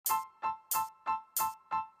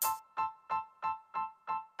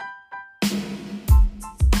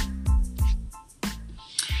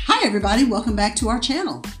Hi everybody, welcome back to our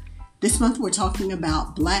channel. This month we're talking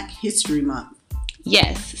about Black History Month.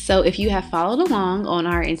 Yes, so if you have followed along on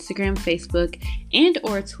our Instagram, Facebook, and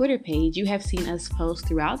or Twitter page, you have seen us post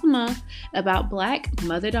throughout the month about Black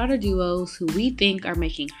mother-daughter duos who we think are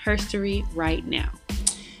making history right now.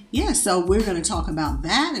 Yeah, so we're going to talk about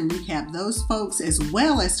that and recap those folks, as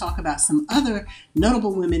well as talk about some other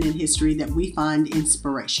notable women in history that we find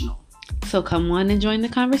inspirational. So come on and join the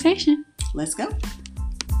conversation. Let's go.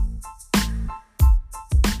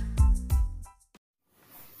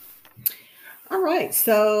 All right,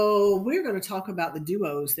 so we're going to talk about the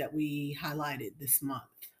duos that we highlighted this month.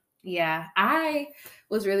 Yeah, I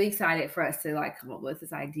was really excited for us to come up with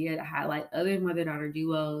this idea to highlight other mother-daughter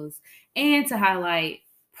duos and to highlight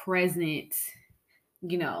present,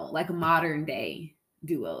 modern day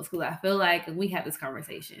duos. Because I feel like we have this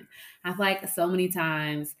conversation. I feel like so many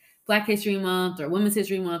times Black History Month or Women's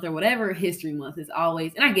History Month or whatever history month is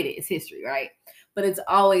always, and I get it, it's history, right? But it's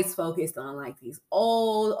always focused on these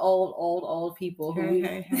old people who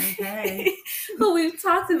who we've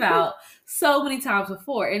talked about so many times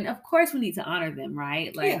before. And of course we need to honor them,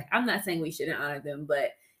 right? I'm not saying we shouldn't honor them,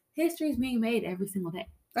 but history is being made every single day.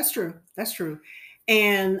 That's true.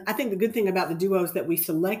 And I think the good thing about the duos that we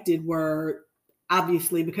selected were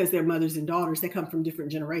obviously because they're mothers and daughters, they come from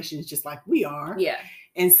different generations, just like we are. Yeah.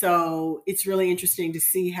 And so it's really interesting to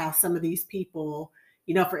see how some of these people,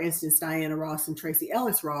 for instance, Diana Ross and Tracee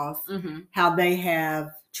Ellis Ross, how they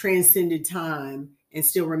have transcended time and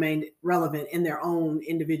still remained relevant in their own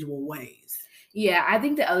individual ways. Yeah, I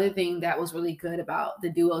think the other thing that was really good about the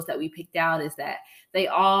duos that we picked out is that they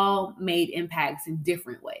all made impacts in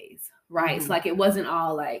different ways, right? Mm-hmm. So it wasn't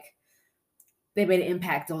all they made an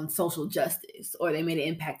impact on social justice or they made an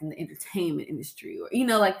impact in the entertainment industry or,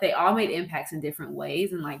 they all made impacts in different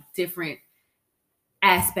ways and different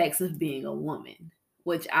aspects of being a woman,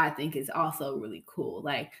 which I think is also really cool.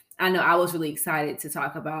 I know I was really excited to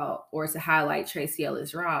talk about or to highlight Tracee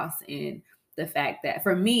Ellis Ross and the fact that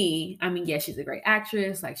for me, she's a great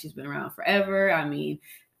actress. She's been around forever.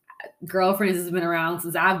 Girlfriends has been around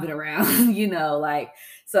since I've been around,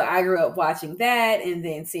 so I grew up watching that and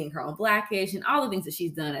then seeing her on Blackish and all the things that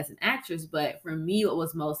she's done as an actress. But for me, what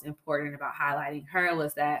was most important about highlighting her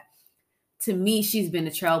was that to me, she's been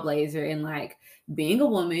a trailblazer in being a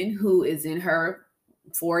woman who is in her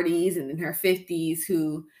 40s and in her 50s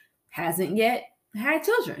who hasn't yet had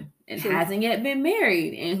children and hasn't yet been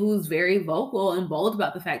married and who's very vocal and bold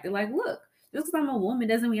about the fact that look, just because I'm a woman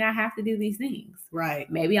doesn't mean I have to do these things. Right.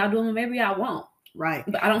 Maybe I'll do them, maybe I won't. Right.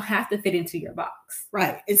 But I don't have to fit into your box.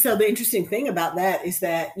 Right. And so the interesting thing about that is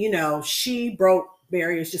that, she broke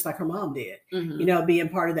barriers just like her mom did, being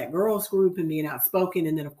part of that girls group and being outspoken.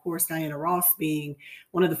 And then, of course, Diana Ross being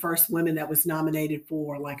one of the first women that was nominated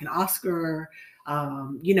for an Oscar,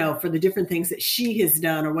 for the different things that she has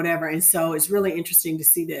done or whatever. And so it's really interesting to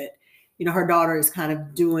see that, her daughter is kind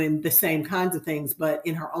of doing the same kinds of things, but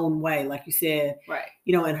in her own way, like you said, right.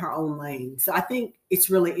 In her own lane. So I think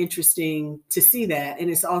it's really interesting to see that.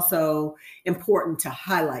 And it's also important to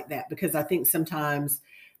highlight that because I think sometimes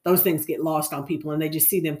those things get lost on people and they just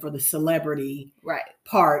see them for the celebrity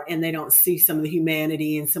part and they don't see some of the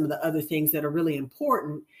humanity and some of the other things that are really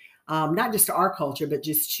important, not just to our culture, but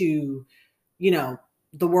just to,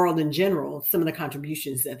 the world in general, some of the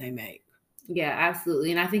contributions that they make. Yeah,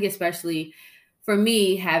 absolutely. And I think especially for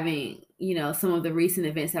me, having, some of the recent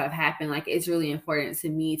events that have happened, it's really important to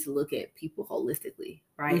me to look at people holistically,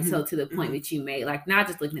 right? Mm-hmm. So to the point that you made, not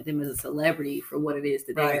just looking at them as a celebrity for what it is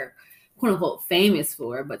that they're quote unquote famous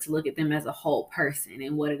for, but to look at them as a whole person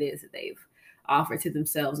and what it is that they've offered to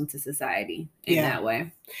themselves and to society in that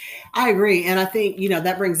way. I agree. And I think,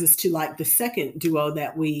 that brings us to the second duo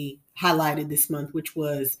that we highlighted this month, which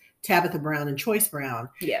was Tabitha Brown and Choice Brown.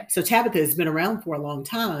 Yeah. So Tabitha has been around for a long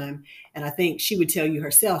time. And I think she would tell you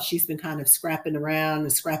herself, she's been kind of scrapping around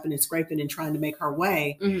and scrapping and scraping and trying to make her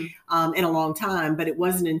way in a long time. But it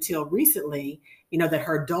wasn't until recently, that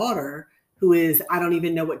her daughter, who is, I don't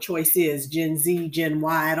even know what Choice is, Gen Z, Gen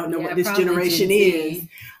Y, I don't know what this generation is.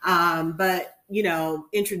 But,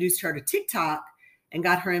 introduced her to TikTok and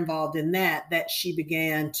got her involved in that she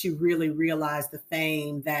began to really realize the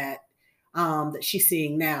fame that she's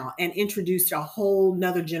seeing now and introduced a whole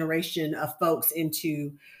nother generation of folks into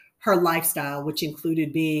her lifestyle, which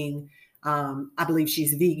included being, I believe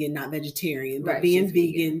she's vegan, not vegetarian, but being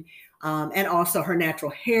vegan. And also her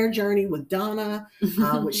natural hair journey with Donna,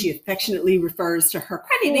 which she affectionately refers to her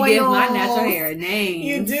I need to give my natural hair a name.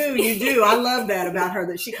 You do. I love that about her,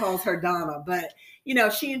 that she calls her Donna. But,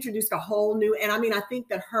 she introduced a whole new, and I think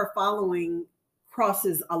that her following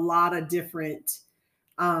crosses a lot of different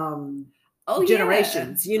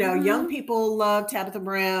generations. Yeah. Young people love Tabitha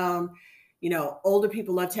Brown. Older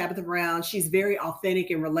people love Tabitha Brown. She's very authentic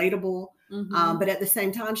and relatable. But at the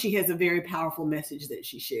same time, she has a very powerful message that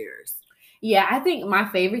she shares. Yeah, I think my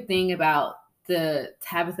favorite thing about the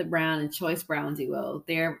Tabitha Brown and Choice Brown duo,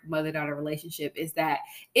 their mother-daughter relationship, is that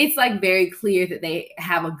it's like very clear that they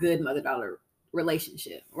have a good mother-daughter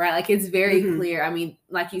relationship, right? Like it's very clear. I mean,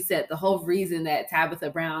 like you said, the whole reason that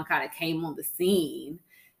Tabitha Brown kind of came on the scene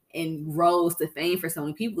and rose to fame for so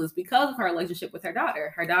many people is because of her relationship with her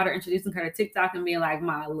daughter. Her daughter introducing her to TikTok and being like,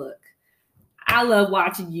 "Ma, look, I love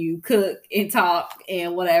watching you cook and talk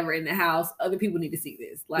and whatever in the house. Other people need to see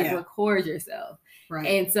this. Like, record yourself." Right.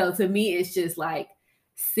 And so to me, it's just like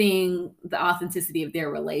seeing the authenticity of their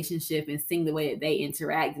relationship and seeing the way that they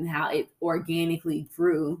interact and how it organically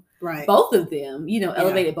grew both of them,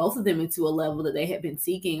 elevated both of them into a level that they had been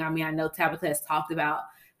seeking. I mean, I know Tabitha has talked about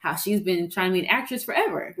how she's been trying to be an actress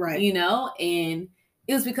forever, right? And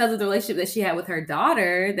it was because of the relationship that she had with her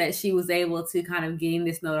daughter that she was able to kind of gain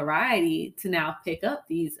this notoriety to now pick up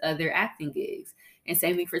these other acting gigs. And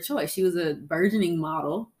same thing for Choice. She was a burgeoning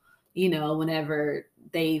model, whenever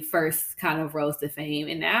they first kind of rose to fame.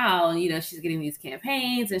 And now, she's getting these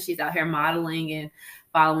campaigns and she's out here modeling and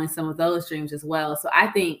following some of those dreams as well. So I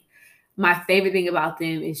think my favorite thing about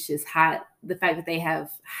them is just the fact that they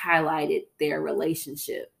have highlighted their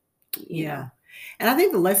relationship. You know? And I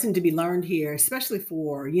think the lesson to be learned here, especially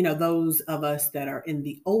for, those of us that are in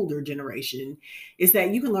the older generation, is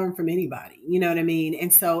that you can learn from anybody, you know what I mean?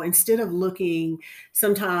 And so instead of looking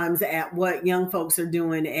sometimes at what young folks are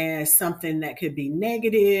doing as something that could be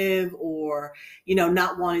negative or,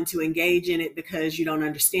 not wanting to engage in it because you don't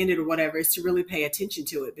understand it or whatever, is to really pay attention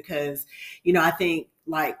to it because, I think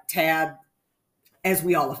like Tab, as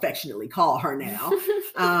we all affectionately call her now,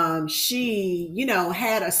 she,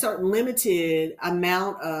 had a certain limited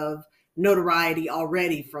amount of notoriety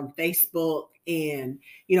already from Facebook and,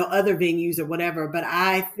 other venues or whatever. But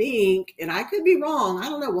I think, and I could be wrong, I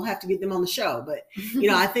don't know, we'll have to get them on the show. But,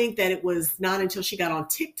 I think that it was not until she got on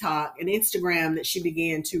TikTok and Instagram that she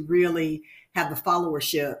began to really have the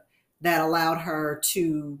followership that allowed her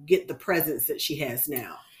to get the presence that she has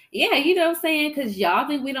now. Yeah, you know what I'm saying? Because y'all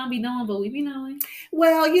think we don't be knowing, but we be knowing.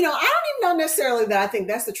 Well, I don't even know necessarily that I think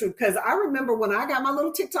that's the truth. Because I remember when I got my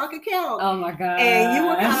little TikTok account. Oh, my God. And you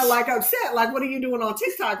were kind of like upset. Like, what are you doing on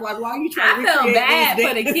TikTok? Like, why are you trying to recreate these? I felt bad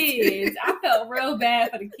for the kids. I felt real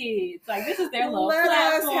bad for the kids. Like, this is their little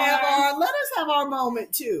platform. Let us have our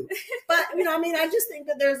moment, too. But, I just think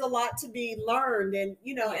that there's a lot to be learned and,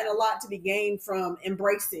 and a lot to be gained from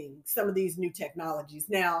embracing some of these new technologies.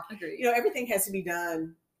 Now, everything has to be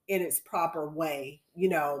done in its proper way,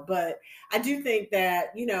 but I do think that,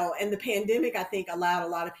 and the pandemic, I think allowed a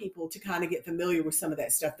lot of people to kind of get familiar with some of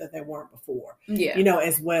that stuff that they weren't before,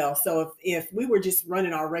 as well. So if we were just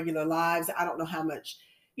running our regular lives, I don't know how much,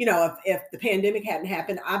 if the pandemic hadn't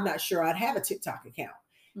happened, I'm not sure I'd have a TikTok account.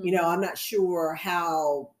 I'm not sure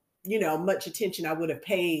how, much attention I would have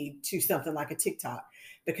paid to something like a TikTok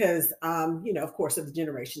because, of course, of the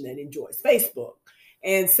generation that enjoys Facebook.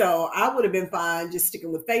 And so I would have been fine just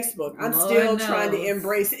sticking with Facebook. I'm still trying to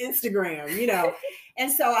embrace Instagram,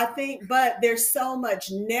 And so I think, but there's so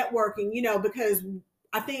much networking, because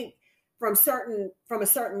I think from a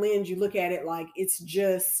certain lens, you look at it like it's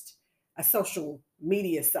just a social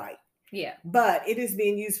media site. Yeah. But it is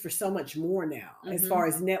being used for so much more now as far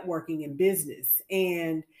as networking and business.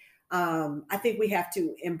 And I think we have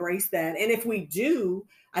to embrace that. And if we do,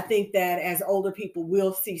 I think that as older people,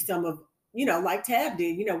 we'll see some of, like Tab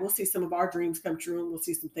did, we'll see some of our dreams come true and we'll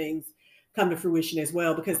see some things come to fruition as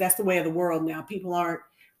well, because that's the way of the world now. People aren't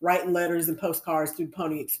writing letters and postcards through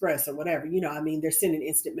Pony Express or whatever, they're sending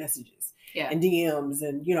instant messages and DMs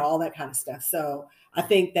and, all that kind of stuff. So I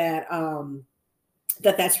think that,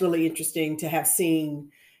 that's really interesting to have seen,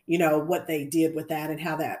 what they did with that and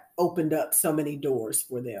how that opened up so many doors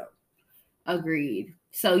for them. Agreed.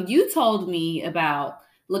 So you told me about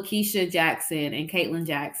Lakeisha Jackson and Caitlin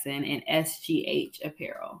Jackson and SGH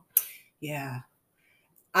Apparel. Yeah.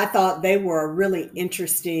 I thought they were a really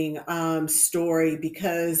interesting story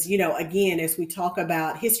because, again, as we talk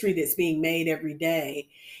about history that's being made every day,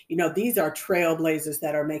 these are trailblazers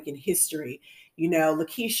that are making history.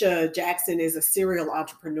 Lakeisha Jackson is a serial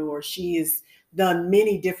entrepreneur. She has done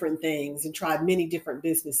many different things and tried many different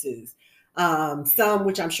businesses, some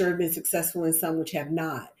which I'm sure have been successful and some which have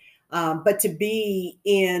not. But to be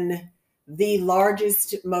in the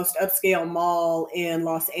largest, most upscale mall in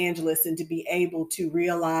Los Angeles and to be able to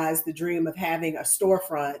realize the dream of having a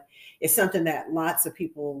storefront is something that lots of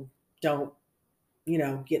people don't,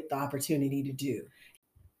 get the opportunity to do.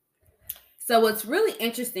 So what's really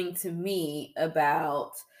interesting to me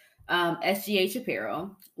about SGH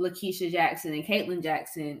Apparel, Lakeisha Jackson and Caitlin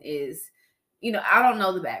Jackson is, I don't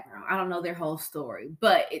know the background. I don't know their whole story,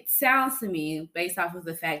 but it sounds to me, based off of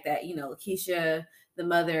the fact that, Lakeisha, the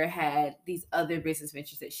mother, had these other business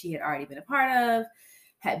ventures that she had already been a part of,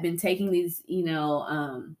 had been taking these,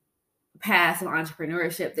 paths of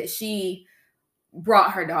entrepreneurship, that she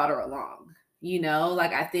brought her daughter along.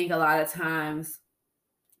 Like, I think a lot of times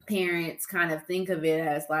parents kind of think of it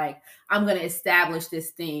as like, I'm going to establish this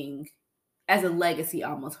thing as a legacy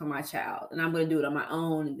almost for my child, and I'm going to do it on my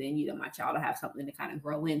own, and then my child will have something to kind of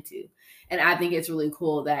grow into. And I think it's really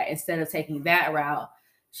cool that instead of taking that route,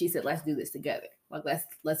 she said, let's do this together. Like,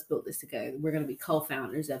 let's build this together. We're going to be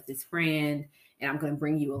co-founders of this brand, and I'm going to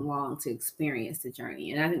bring you along to experience the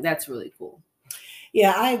journey. And I think that's really cool.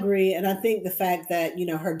 Yeah, I agree. And I think the fact that,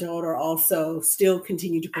 her daughter also still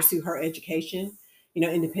continued to pursue her education,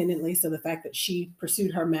 independently. So the fact that she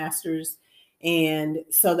pursued her master's, and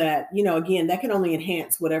so that, again, that can only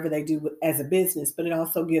enhance whatever they do as a business, but it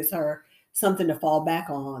also gives her something to fall back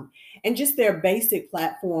on, and just their basic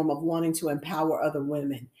platform of wanting to empower other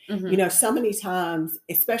women. Mm-hmm. So many times,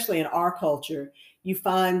 especially in our culture, you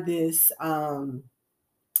find this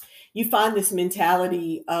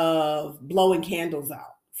mentality of blowing candles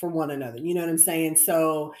out for one another. You know what I'm saying?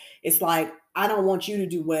 So it's like, I don't want you to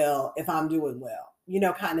do well if I'm doing well,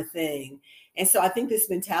 kind of thing. And so I think this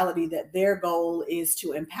mentality that their goal is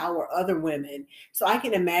to empower other women. So I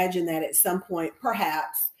can imagine that at some point,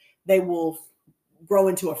 perhaps they will grow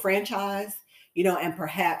into a franchise, and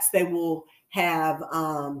perhaps they will have,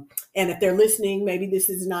 and if they're listening, maybe this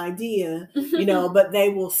is an idea, but they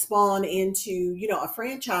will spawn into, a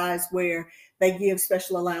franchise where they give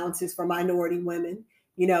special allowances for minority women,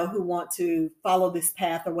 who want to follow this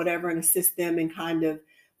path or whatever, and assist them in kind of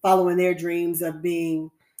following their dreams of being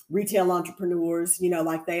retail entrepreneurs,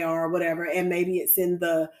 like they are, or whatever. And maybe it's in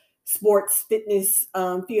the sports fitness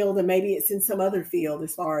field, and maybe it's in some other field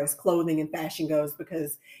as far as clothing and fashion goes,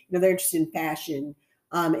 because, they're interested in fashion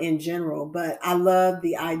in general. But I love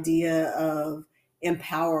the idea of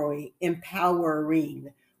empowering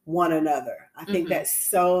one another. I think that's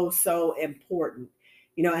so important,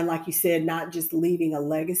 and like you said, not just leaving a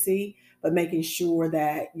legacy, but making sure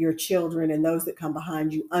that your children and those that come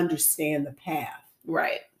behind you understand the path.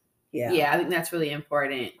 Right. Yeah. I think that's really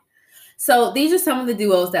important. So these are some of the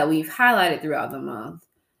duos that we've highlighted throughout the month.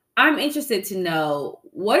 I'm interested to know,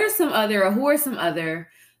 who are some other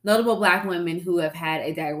notable Black women who have had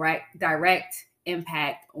a direct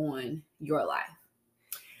impact on your life?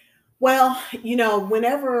 Well,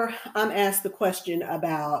 whenever I'm asked the question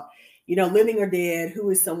about, living or dead, who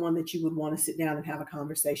is someone that you would want to sit down and have a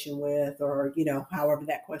conversation with, or, however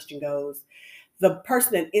that question goes, the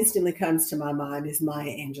person that instantly comes to my mind is Maya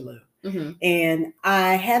Angelou. Mm-hmm. And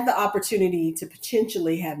I had the opportunity to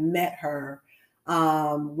potentially have met her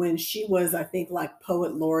when she was, I think, like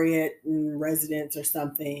poet laureate in residence or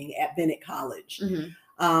something at Bennett College.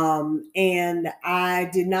 Mm-hmm. And I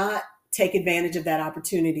did not take advantage of that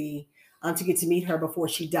opportunity to get to meet her before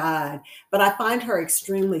she died. But I find her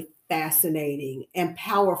extremely fascinating and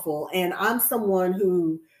powerful. And I'm someone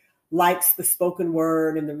who likes the spoken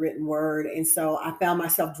word and the written word. And so I found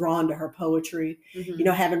myself drawn to her poetry, mm-hmm.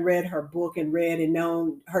 Having read her book and read and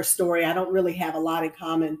known her story. I don't really have a lot in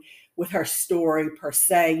common with her story per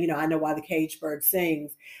se. I know why the caged bird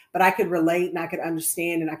sings, but I could relate and I could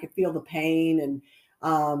understand and I could feel the pain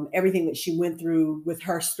and everything that she went through with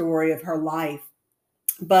her story of her life.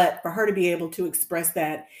 But for her to be able to express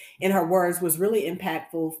that in her words was really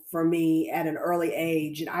impactful for me at an early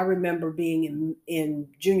age. And I remember being in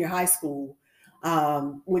junior high school,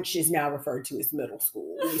 which is now referred to as middle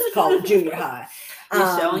school. We used to call it junior high.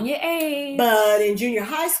 You're showing your age. But in junior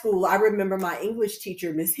high school, I remember my English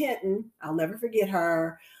teacher, Miss Hinton, I'll never forget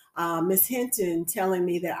her, Miss Hinton telling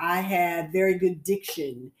me that I had very good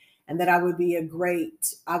diction, and that I was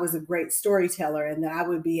a great storyteller, and that I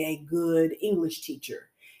would be a good English teacher.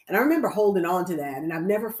 And I remember holding on to that, and I've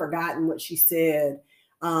never forgotten what she said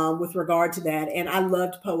with regard to that. And I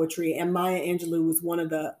loved poetry, and Maya Angelou was one of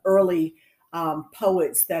the early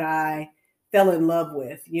poets that I fell in love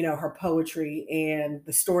with, her poetry and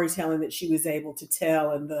the storytelling that she was able to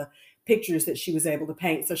tell and the pictures that she was able to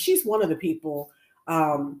paint. So she's one of the people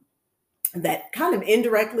that kind of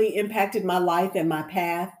indirectly impacted my life and my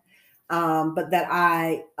path, but that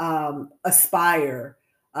I aspire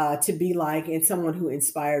to be like, and someone who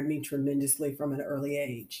inspired me tremendously from an early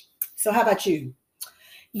age. So how about you?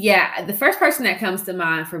 Yeah, the first person that comes to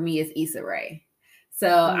mind for me is Issa Rae. So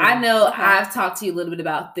I know I've talked to you a little bit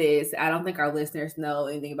about this. I don't think our listeners know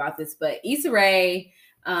anything about this, but Issa Rae,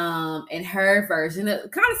 And her version,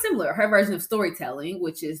 kind of similar, her version of storytelling,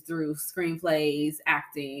 which is through screenplays,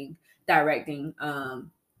 acting, directing,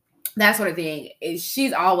 that sort of thing.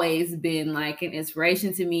 She's always been like an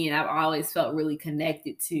inspiration to me, and I've always felt really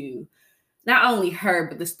connected to not only her,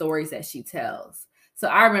 but the stories that she tells. So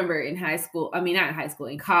I remember in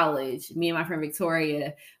in college, me and my friend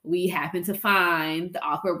Victoria, we happened to find the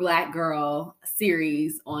Awkward Black Girl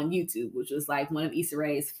series on YouTube, which was like one of Issa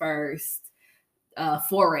Rae's first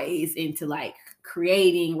forays into like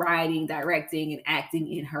creating, writing, directing, and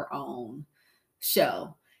acting in her own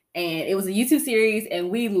show. And it was a YouTube series, and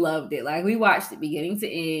we loved it. Like, we watched it beginning to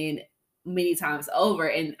end many times over.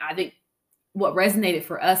 And I think what resonated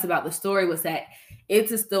for us about the story was that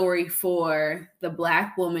it's a story for the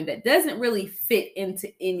Black woman that doesn't really fit into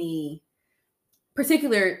any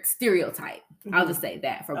particular stereotype. Mm-hmm. I'll just say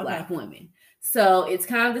that for Black women. So it's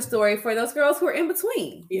kind of the story for those girls who are in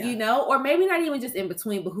between, you know, or maybe not even just in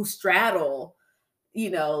between, but who straddle, you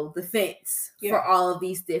know, the fence for all of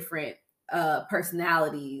these different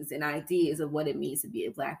personalities and ideas of what it means to be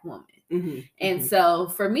a Black woman. Mm-hmm. And so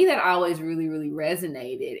for me, that always really, really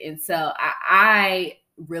resonated. And so I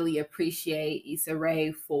really appreciate Issa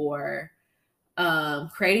Rae for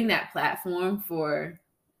creating that platform for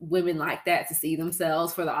women like that to see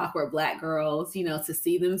themselves, for the Awkward Black girls, you know, to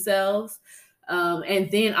see themselves. And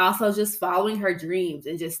then also just following her dreams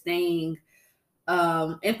and just staying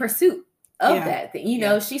in pursuit of that thing. You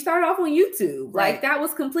know, she started off on YouTube. Right. Like, that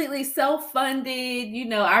was completely self-funded. You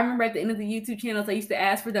know, I remember at the end of the YouTube channels, I used to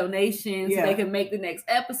ask for donations so they could make the next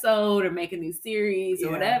episode or make a new series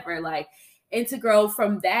or whatever. Like, and to grow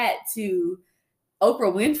from that to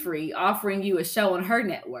Oprah Winfrey offering you a show on her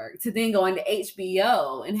network, to then going to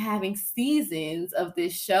HBO and having seasons of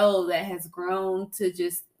this show that has grown to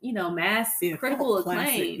just, you know, mass critical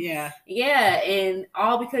acclaim. Yeah. And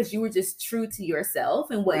all because you were just true to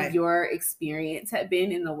yourself and what your experience had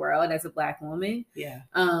been in the world as a Black woman.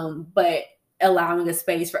 But allowing a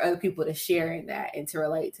space for other people to share in that and to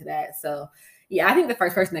relate to that. So yeah, I think the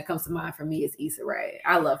first person that comes to mind for me is Issa Rae.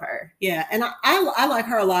 I love her. Yeah, and I like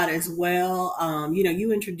her a lot as well. You know,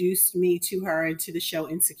 you introduced me to her and to the show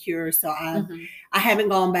Insecure, so I haven't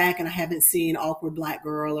gone back and I haven't seen Awkward Black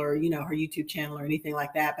Girl or, you know, her YouTube channel or anything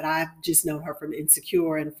like that. But I've just known her from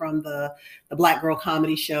Insecure and from the Black Girl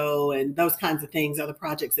Comedy Show and those kinds of things, other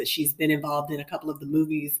projects that she's been involved in, a couple of the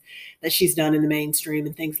movies that she's done in the mainstream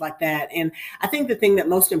and things like that. And I think the thing that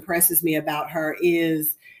most impresses me about her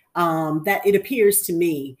is that it appears to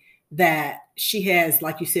me that she has,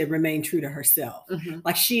 like you said, remained true to herself.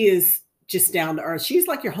 Like, she is just down to earth. She's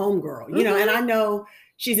like your homegirl, you know, and I know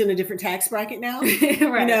she's in a different tax bracket now.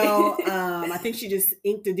 You know, I think she just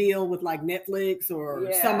inked a deal with like Netflix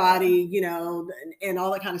or somebody, you know, and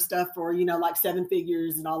all that kind of stuff for, you know, like 7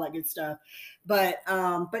 figures and all that good stuff. But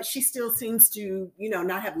she still seems to, you know,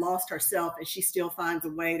 not have lost herself, and she still finds a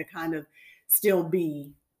way to kind of still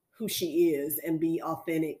be who she is and be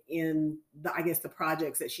authentic in the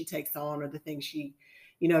projects that she takes on or the things she,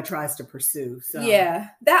 you know, tries to pursue. So yeah,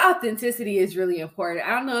 that authenticity is really important.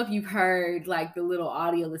 I don't know if you've heard like the little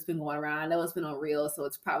audio that's been going around. I know it's been on Reels, so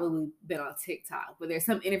it's probably been on TikTok, but there's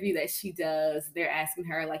some interview that she does. They're asking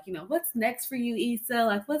her like, you know, what's next for you, Issa?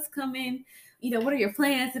 Like, what's coming? You know, what are your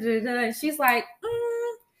plans? And she's like,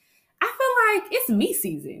 I feel like it's me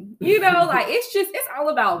season, you know, like it's all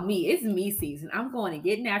about me. It's me season. I'm going and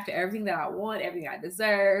getting after everything that I want, everything I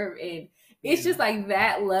deserve. And it's just like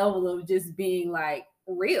that level of just being like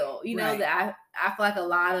real, you know, that I feel like a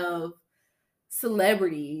lot of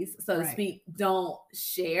celebrities, so to speak, don't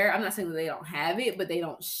share. I'm not saying that they don't have it, but they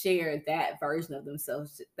don't share that version of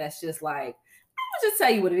themselves. That's just like, I'm gonna just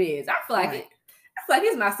tell you what it is. I feel like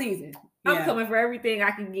it's my season. I'm coming for everything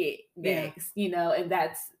I can get next, you know, and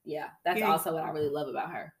that's also what I really love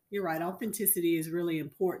about her. You're right. Authenticity is really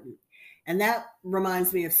important. And that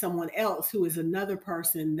reminds me of someone else who is another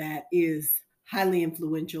person that is highly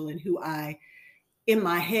influential and who in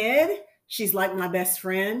my head, she's like my best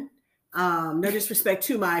friend. No disrespect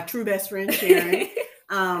to my true best friend, Sharon.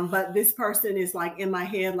 But this person is like in my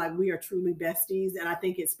head, like we are truly besties. And I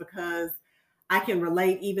think it's because I can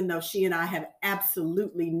relate, even though she and I have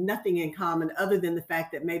absolutely nothing in common other than the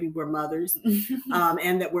fact that maybe we're mothers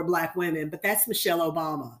and that we're Black women, but that's Michelle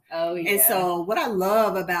Obama. Oh, yeah. And so what I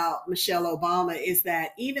love about Michelle Obama is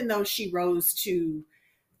that even though she rose to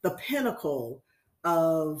the pinnacle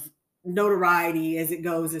of notoriety as it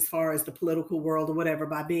goes as far as the political world or whatever,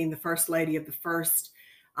 by being the first lady of the first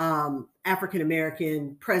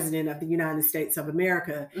African-American president of the United States of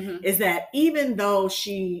America, is that even though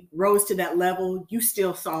she rose to that level, you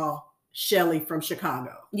still saw Shelley from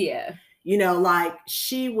Chicago. Yeah. Like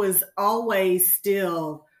she was always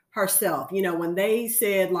still herself. When they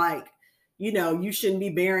said like, you shouldn't be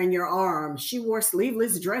bearing your arms, she wore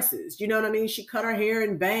sleeveless dresses. You know what I mean? She cut her hair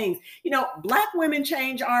in bangs. Black women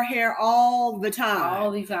change our hair all the time. All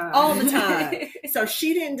the time. So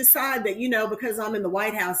she didn't decide that, because I'm in the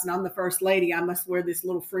White House and I'm the first lady, I must wear this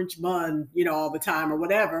little French bun, all the time or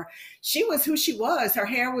whatever. She was who she was. Her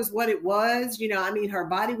hair was what it was. Her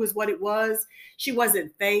body was what it was. She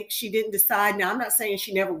wasn't fake. She didn't decide. Now, I'm not saying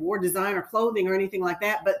she never wore designer clothing or anything like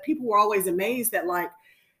that, but people were always amazed that like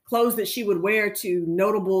clothes that she would wear to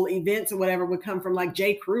notable events or whatever would come from like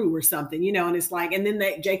J. Crew or something, and it's like, and then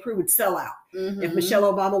that J. Crew would sell out. Mm-hmm. If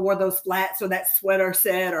Michelle Obama wore those flats or that sweater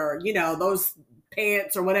set or, those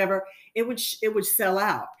pants or whatever, it would sell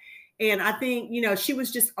out. And I think, she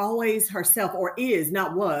was just always herself, or is,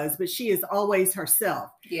 not was, but she is always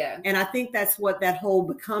herself. Yeah. And I think that's what that whole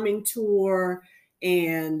Becoming tour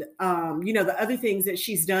and, the other things that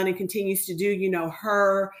she's done and continues to do,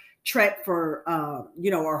 her Trek for,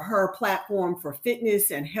 or her platform for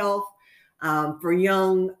fitness and health for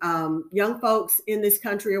young folks in this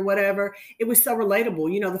country or whatever. It was so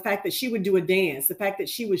relatable. The fact that she would do a dance, the fact that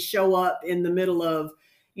she would show up in the middle of,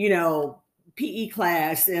 PE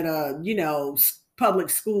class at a,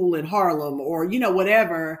 public school in Harlem or,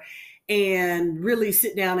 whatever, and really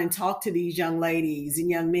sit down and talk to these young ladies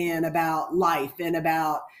and young men about life and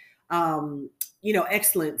about,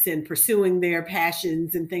 excellence in pursuing their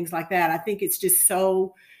passions and things like that. I think it's just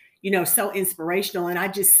so, so inspirational. And I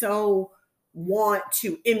just so want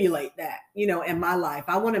to emulate that, in my life.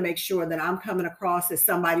 I want to make sure that I'm coming across as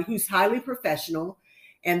somebody who's highly professional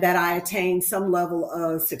and that I attain some level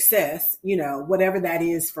of success, whatever that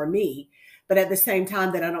is for me. But at the same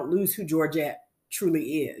time that I don't lose who Georgette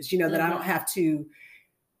truly is, that mm-hmm. I don't have to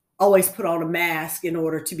always put on a mask in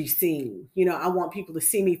order to be seen. I want people to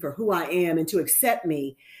see me for who I am and to accept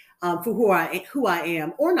me for who I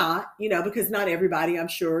am or not, because not everybody, I'm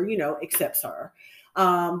sure, accepts her.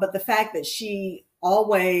 But the fact that she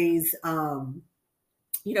always,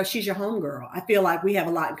 she's your homegirl. I feel like we have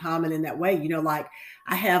a lot in common in that way. Like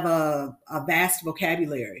I have a vast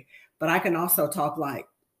vocabulary, but I can also talk like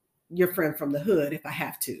your friend from the hood if I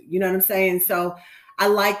have to, you know what I'm saying? So I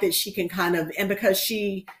like that she can kind of, and because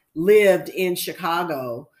she lived in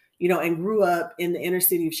Chicago, and grew up in the inner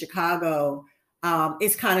city of Chicago,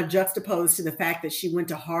 it's kind of juxtaposed to the fact that she went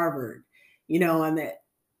to Harvard, and that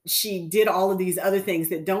she did all of these other things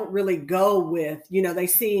that don't really go with, they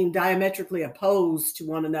seem diametrically opposed to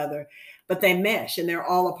one another, but they mesh and they're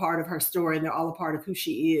all a part of her story and they're all a part of who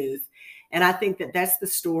she is. And I think that that's the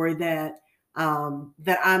story that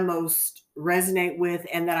I most resonate with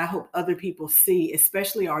and that I hope other people see,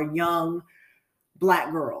 especially our young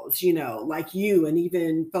Black girls, like you and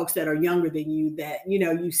even folks that are younger than you, that,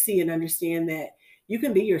 you see and understand that you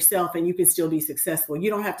can be yourself and you can still be successful.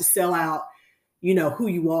 You don't have to sell out, who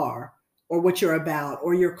you are or what you're about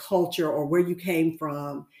or your culture or where you came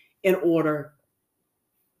from in order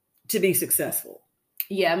to be successful.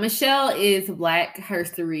 Yeah, Michelle is Black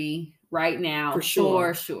herstory right now, for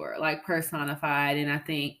sure, like personified. And I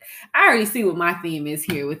think I already see what my theme is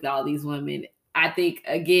here with all these women. I think,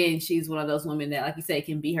 again, she's one of those women that, like you say,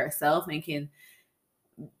 can be herself and can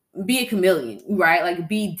be a chameleon, right? Like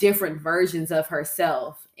be different versions of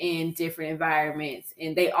herself in different environments.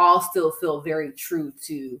 And they all still feel very true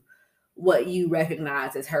to what you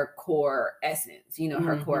recognize as her core essence, her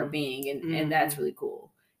mm-hmm. core being. And, mm-hmm. and that's really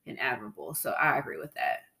cool and admirable. So I agree with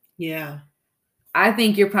that. Yeah. I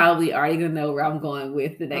think you're probably already going to know where I'm going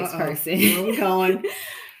with the next person. Where are we going?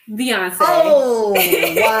 Beyonce. Oh,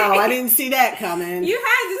 wow. I didn't see that coming. You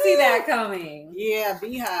had to see that coming. Yeah,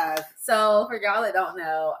 Beehive. So for y'all that don't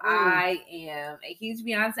know, I am a huge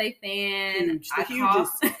Beyonce fan. Huge. The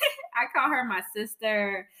hugest. I call her my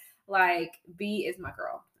sister. Like, B is my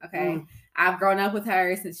girl. Okay. I've grown up with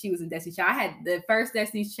her since she was in Destiny's Child. I had the first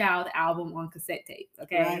Destiny's Child album on cassette tape.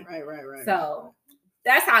 Okay. Right. So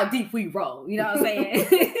that's how deep we roll. You know what I'm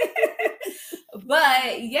saying?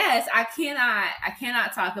 But yes, I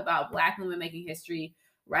cannot talk about Black women making history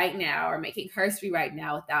right now or making history right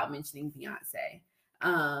now without mentioning Beyonce.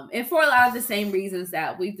 And for a lot of the same reasons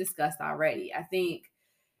that we've discussed already. I think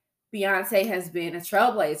Beyonce has been a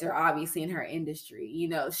trailblazer, obviously, in her industry.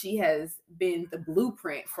 She has been the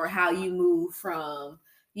blueprint for how you move from,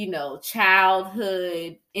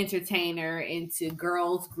 childhood entertainer into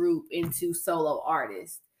girls group into solo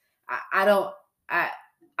artist.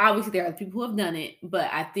 Obviously, there are people who have done it, but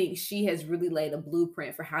I think she has really laid a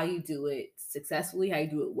blueprint for how you do it successfully, how you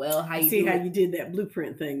do it well, how you see how you did that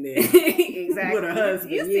blueprint thing there. Exactly. With her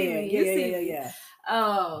husband. Yeah.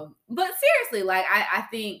 But seriously, like I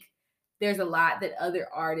think there's a lot that other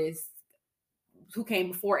artists who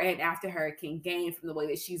came before and after her can gain from the way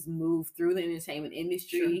that she's moved through the entertainment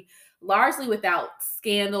industry, largely without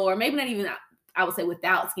scandal, or maybe not even, I would say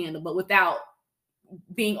without scandal, but without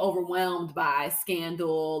being overwhelmed by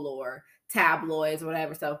scandal or tabloids or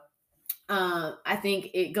whatever. So I think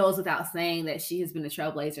it goes without saying that she has been a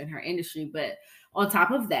trailblazer in her industry. But on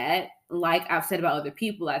top of that, like I've said about other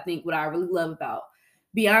people, I think what I really love about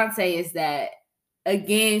Beyonce is that,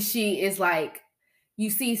 again, she is like, you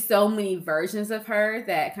see so many versions of her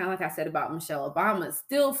that, kind of like I said about Michelle Obama,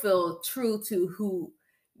 still feel true to who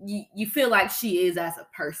you feel like she is as a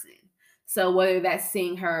person. So whether that's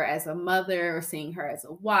seeing her as a mother, or seeing her as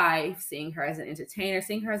a wife, seeing her as an entertainer,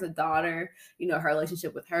 seeing her as a daughter, you know, her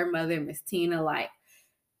relationship with her mother, Miss Tina, like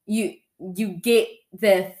you get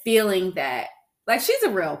the feeling that like she's a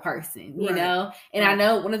real person, you know? And I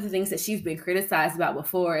know one of the things that she's been criticized about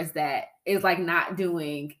before is that it's like not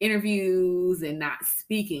doing interviews and not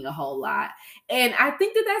speaking a whole lot. And I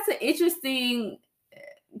think that that's an interesting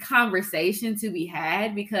conversation to be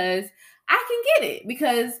had, because I can get it,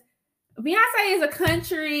 because Beyonce is a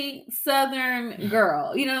country Southern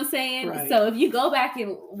girl, you know what I'm saying? Right. So if you go back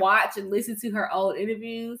and watch and listen to her old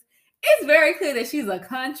interviews, it's very clear that she's a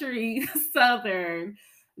country Southern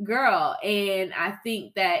girl. And I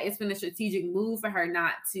think that it's been a strategic move for her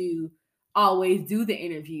not to always do the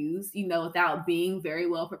interviews, you know, without being very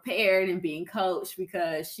well prepared and being coached,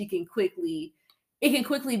 because it can quickly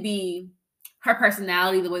be, her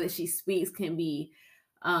personality, the way that she speaks can be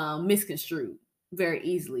misconstrued very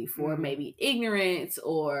easily for maybe ignorance,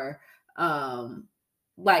 or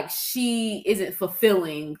like she isn't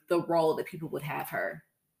fulfilling the role that people would have her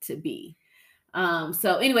to be.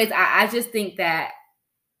 So anyways, I just think that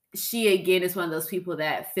she, again, is one of those people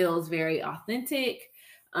that feels very authentic,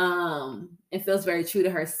 and feels very true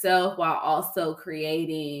to herself, while also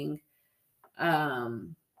creating,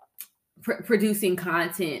 producing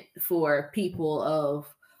content for people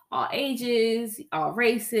of all ages, all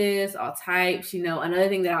races, all types. You know, another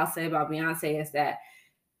thing that I'll say about Beyonce is that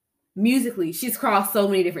musically, she's crossed so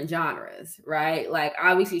many different genres, right? Like,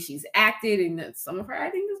 obviously, she's acted, and some of her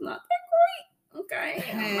acting is not that great. Okay,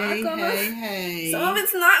 hey. Some of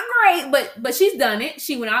it's not great, but she's done it.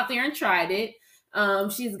 She went out there and tried it.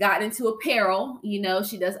 She's gotten into apparel. You know,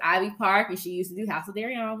 she does Ivy Park, and she used to do House of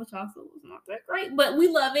Darion, which also was not that great, but we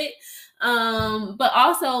love it. But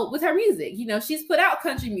also with her music, you know, she's put out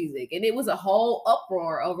country music, and it was a whole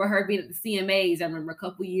uproar over her being at the CMAs. I remember a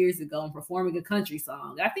couple years ago and performing a country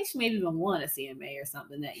song. I think she maybe even won a CMA or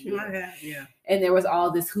something that year. Yeah. And there was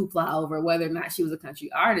all this hoopla over whether or not she was a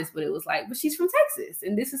country artist, but it was like, but she's from Texas,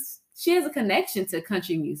 and she has a connection to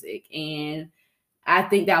country music, and I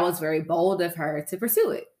think that was very bold of her to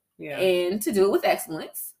pursue it, and to do it with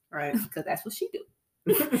excellence, right? Because that's what she do.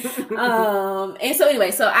 And so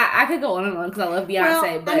anyway, so I could go on and on because I love Beyonce.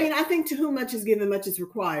 Well, but I mean, I think to whom much is given, much is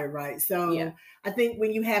required, right? So I think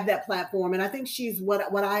when you have that platform, and I think she's what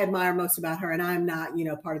I admire most about her, and I'm not, you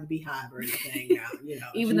know, part of the Beehive or anything, you know,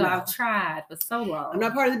 even though I've tried for so long. I'm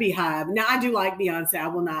not part of the Beehive. Now I do like Beyonce. I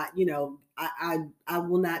will not, you know, I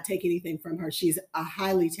will not take anything from her. She's a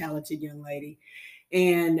highly talented young lady.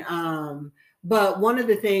 And, but one of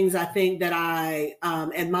the things I think that I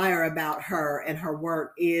admire about her and her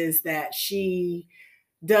work is that she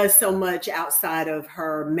does so much outside of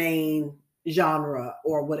her main genre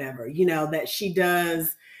or whatever, you know, that she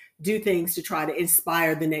does do things to try to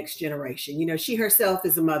inspire the next generation. You know, she herself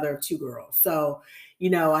is a mother of two girls. So, you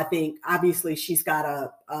know, I think obviously she's got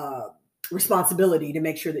a responsibility to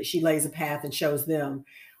make sure that she lays a path and shows them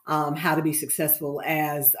how to be successful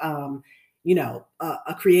as, you know,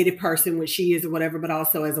 a creative person, which she is or whatever, but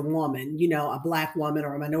also as a woman, you know, a Black woman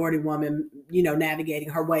or a minority woman, you know, navigating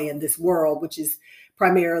her way in this world, which is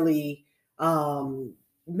primarily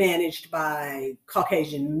managed by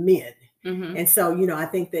Caucasian men. Mm-hmm. And so, you know, I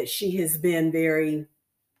think that she has been very,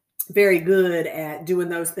 very good at doing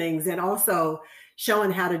those things, and also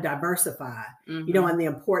showing how to diversify, mm-hmm. you know, and the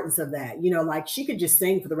importance of that. You know, like she could just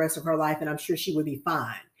sing for the rest of her life and I'm sure she would be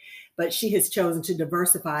fine. But she has chosen to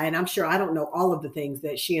diversify. And I'm sure, I don't know all of the things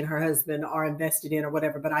that she and her husband are invested in or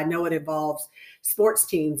whatever, but I know it involves sports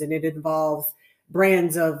teams, and it involves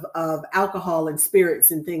brands of alcohol and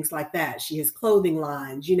spirits and things like that. She has clothing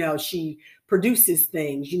lines, you know, she produces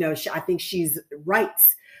things, you know, I think she's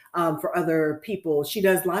writes for other people. She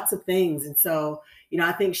does lots of things. And so, you know,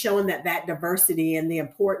 I think showing that diversity and the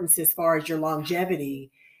importance as far as your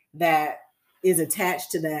longevity that is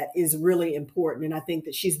attached to that is really important. And I think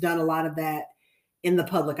that she's done a lot of that in the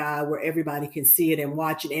public eye where everybody can see it and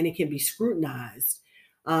watch it, and it can be scrutinized.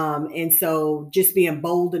 And so just being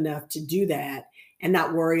bold enough to do that and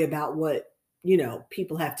not worry about what,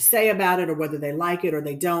 people have to say about it, or whether they like it or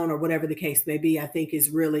they don't, or whatever the case may be, I think is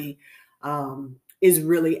really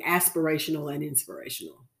aspirational and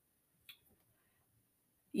inspirational.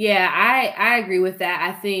 Yeah, I agree with that.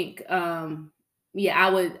 I think, I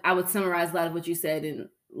would summarize a lot of what you said in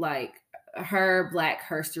like her Black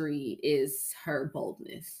herstory is her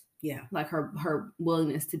boldness. Yeah. Like her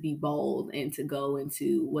willingness to be bold and to go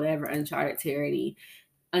into whatever uncharted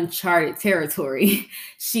territory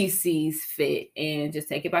she sees fit and just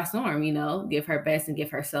take it by storm, give her best and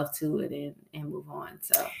give herself to it and move on.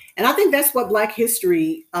 So, and I think that's what Black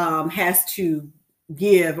history has to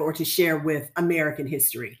give or to share with American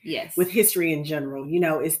history. Yes. With history in general,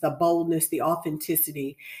 it's the boldness, the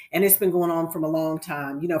authenticity, and it's been going on from a long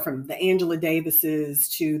time, from the Angela Davises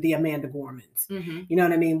to the Amanda Gormans. Mm-hmm. You know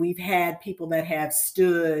what I mean? We've had people that have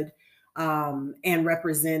stood and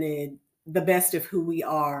represented the best of who we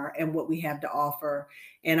are and what we have to offer.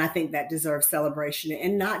 And I think that deserves celebration,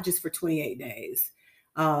 and not just for 28 days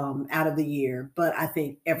out of the year, but I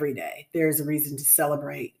think every day there's a reason to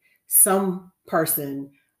celebrate some person,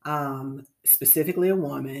 specifically a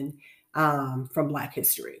woman, from Black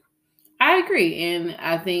history. I agree. And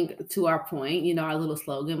I think to our point, our little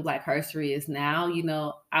slogan, Black herstory is now,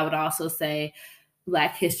 I would also say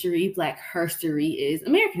Black history, Black herstory is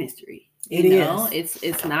American history.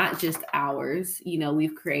 It's not just ours.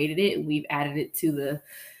 We've created it, we've added it to the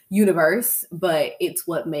universe, but it's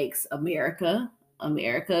what makes America.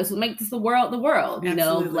 It's what makes the world the world.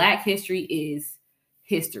 Absolutely. Black history is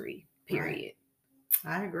history, period.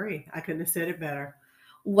 Right. I agree. I couldn't have said it better.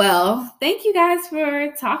 Well, thank you guys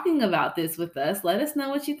for talking about this with us. Let us know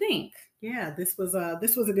what you think. Yeah, this was a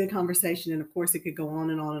good conversation, and of course it could go on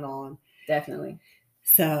and on and on. Definitely.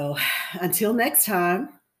 So until next time,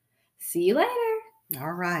 see you later.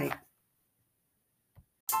 All right.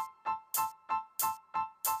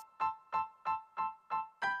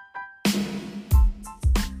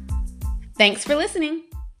 Thanks for listening.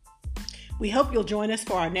 We hope you'll join us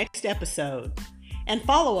for our next episode, and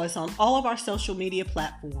follow us on all of our social media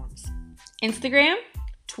platforms: Instagram,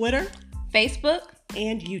 Twitter, Facebook,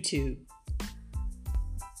 and YouTube.